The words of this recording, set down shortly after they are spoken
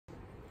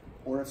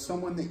or if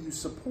someone that you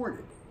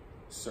supported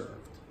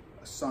served,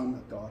 a son,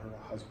 a daughter,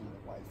 a husband,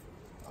 a wife,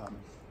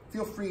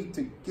 feel free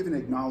to give an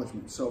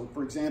acknowledgement. So,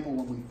 for example,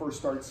 when we first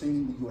started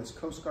singing the U.S.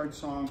 Coast Guard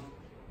song,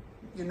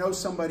 you know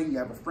somebody, you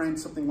have a friend,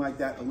 something like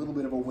that, a little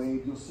bit of a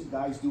wave. You'll see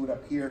guys do it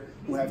up here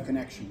who have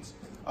connections.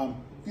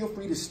 Feel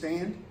free to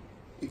stand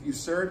if you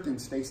served,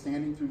 and stay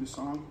standing through the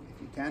song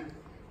if you can,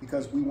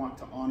 because we want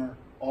to honor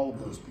all of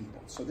those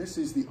people. So this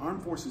is the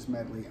Armed Forces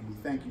Medley, and we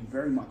thank you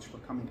very much for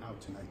coming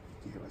out tonight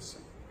to hear us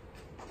sing.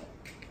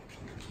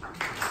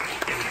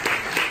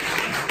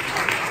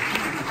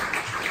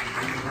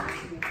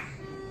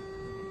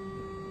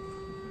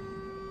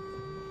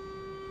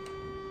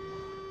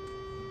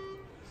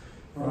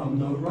 From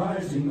the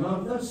rising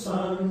of the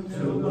sun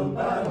till the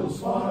battle's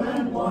fought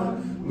and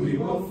won, we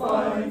will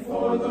fight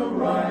for the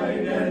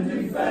right and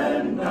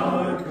defend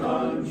our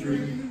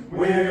country.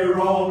 We're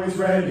always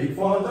ready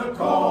for the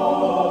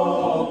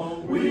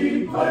call.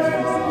 We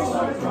place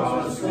our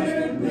trust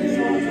in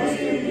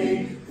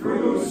Thee.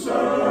 Through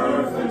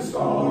surf and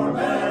storm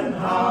and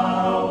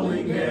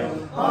howling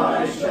gale,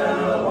 high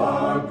shall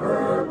our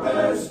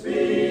purpose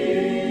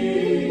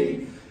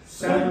be.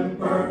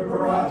 Semper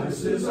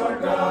Paratus is our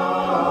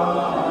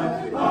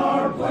guide,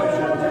 our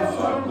pleasure is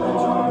our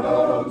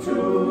motto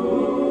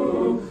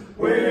too.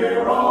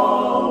 We're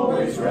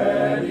always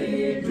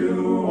ready,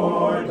 do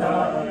or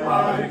die.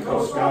 High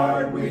Coast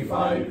Guard, we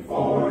fight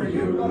for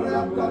you. From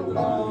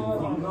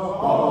the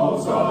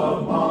halls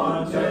of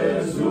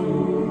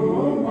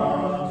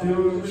Montezuma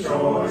to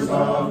shores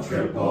of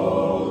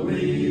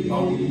Tripoli,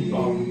 we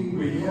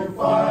will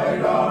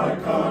fight our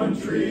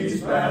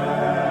country's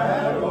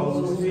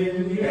battles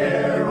in the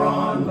air,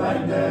 on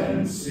land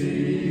and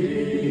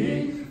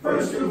sea.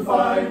 First to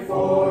fight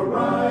for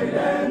right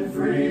and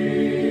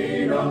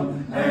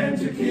freedom, and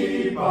to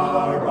keep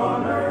our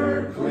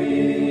honor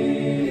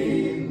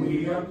clean.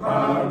 We are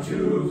proud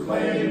to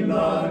claim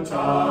the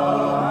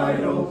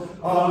title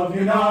of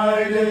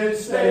United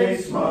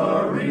States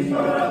Marines.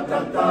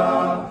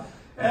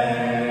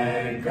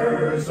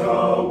 Anchors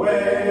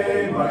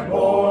away, my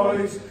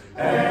boys,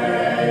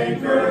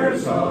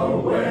 anchors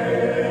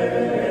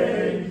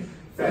away.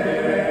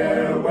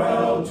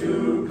 Farewell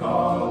to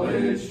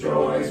college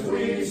joys,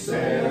 we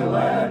sail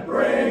at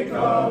break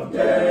of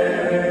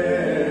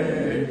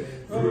day.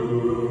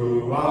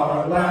 Through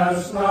our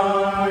last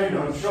night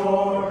on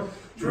shore,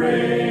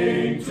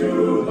 drink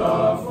to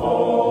the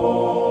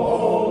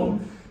foam,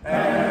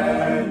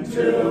 and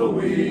till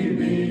we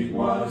meet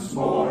once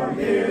more,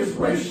 here's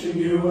wishing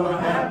you a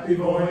happy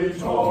voyage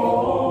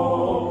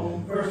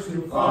home. First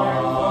to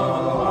fight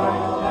for the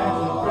light and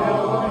to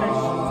build the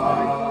nation's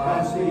might,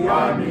 as the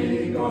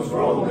army goes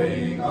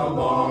rolling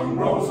along,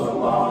 rolls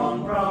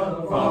along,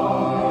 proud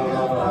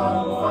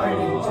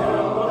fighting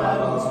till the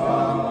battle's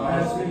won.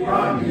 As the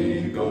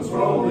army goes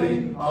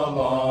rolling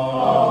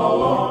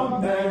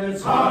along, then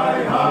it's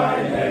high,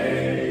 high,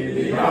 hey,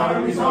 the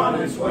army's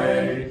on its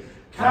way.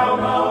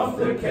 Count off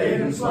the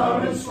cadence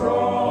loud and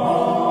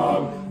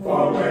strong,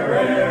 for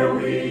where'er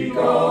we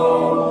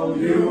go,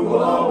 you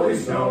will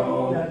always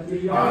know that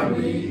the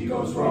army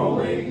goes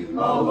rolling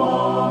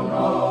along,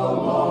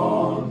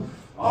 along.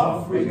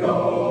 Off we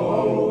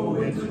go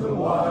into the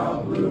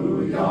wild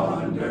blue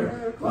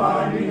yonder,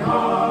 climbing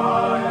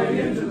high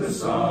into the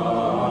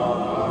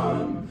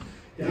sun.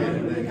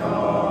 Here they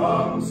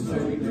come,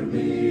 swinging to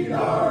meet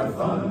our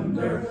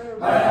thunder.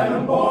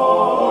 And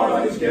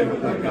boys, give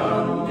it the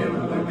gun, give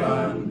it the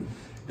gun.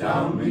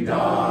 Down we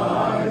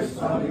dive,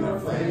 spouting our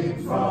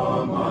flames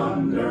from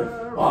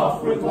under.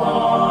 Off with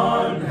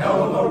one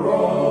hell of a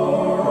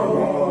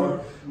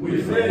roar.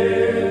 We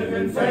live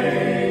in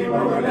fame,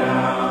 or we're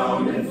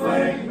down in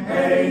flame.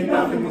 Hey,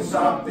 nothing will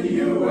stop the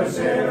U.S.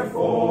 Air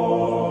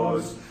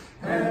Force.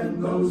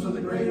 And those are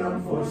the great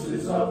armed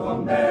forces of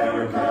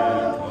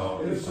America.